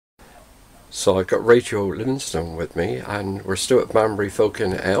So I've got Rachael Livingstone with me, and we're still at Banbury Folk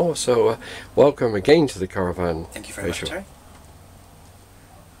Inn Ale, so welcome again to the caravan. Thank you very Rachael. much, Terry.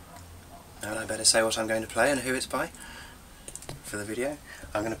 Now I better say what I'm going to play and who it's by for the video.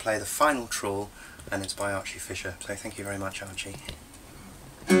 I'm going to play the Final Trawl, and it's by Archie Fisher, so thank you very much, Archie.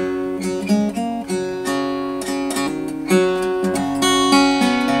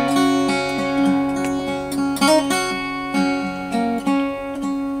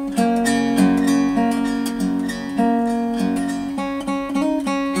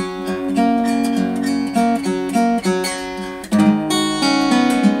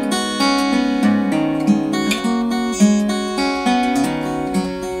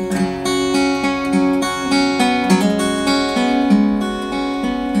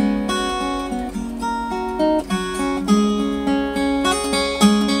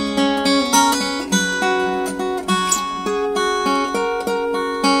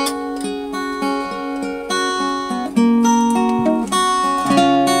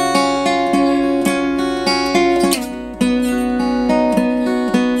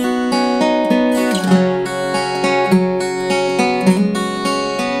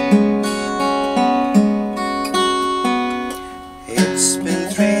 It's been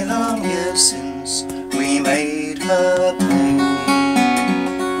 3 long years since we made her pay.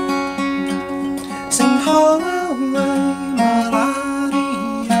 Sing Holloway, Malaria.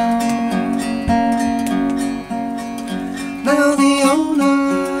 Now the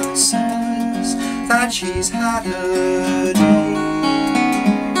owner says that she's had her day.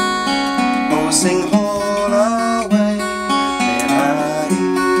 Oh, sing Holloway, Malaria.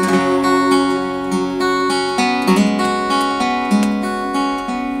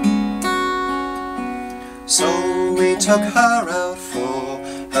 So we took her out for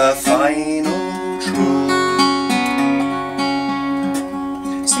her final trawl.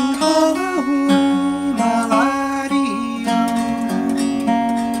 Sing Holloway, Malaria.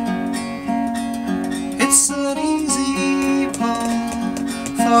 It's an easy pull,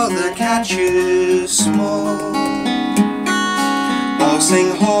 for the catch is small. Oh,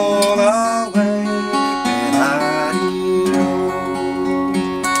 sing Holloway, Malaria.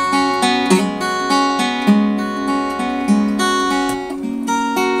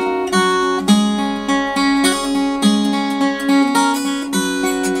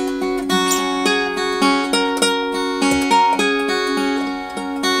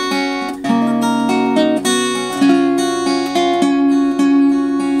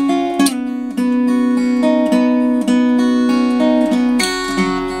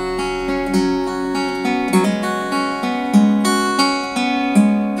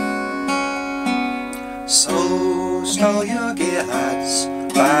 So stow your gear, lads,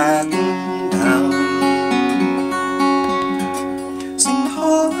 batten down. Sing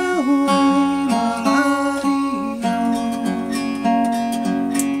Holloway, Malaria.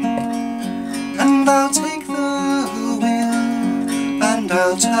 And I'll take the wheel, and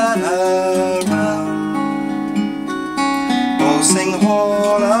I'll turn around. Oh, sing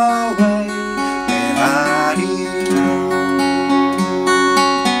Holloway, Malaria.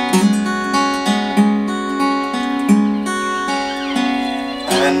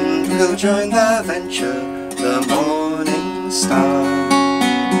 And we'll join the venture, the morning star.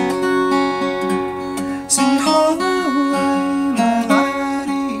 Sing Holloway,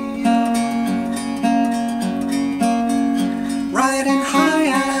 Malaria. Riding high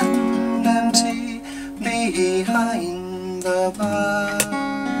and empty behind the bar.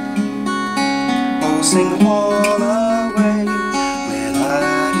 Oh, sing Holloway,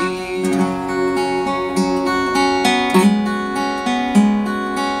 Malaria.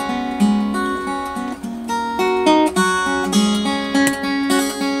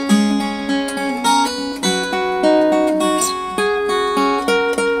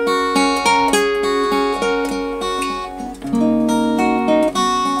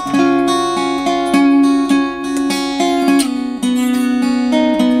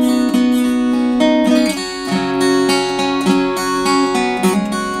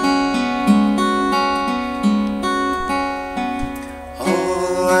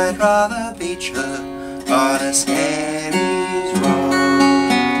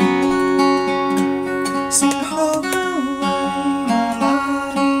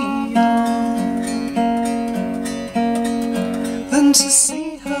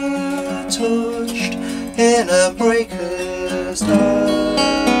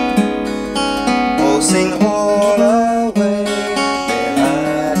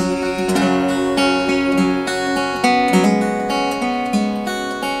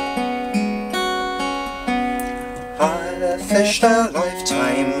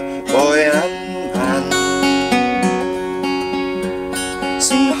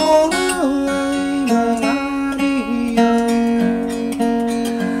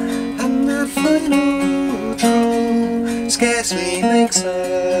 makes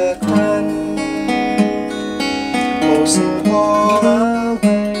a grand ocean wall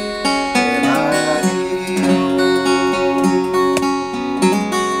away.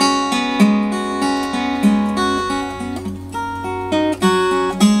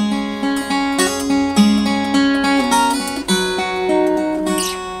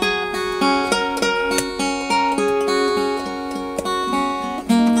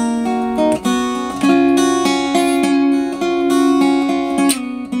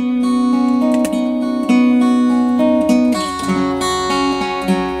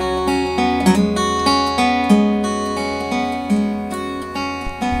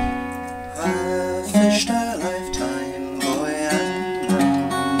 Fished a lifetime, boy and man,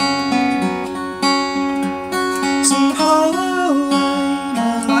 some hollow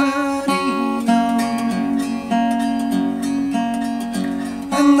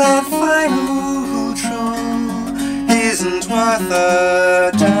and that final trawl isn't worth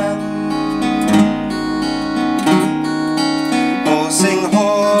a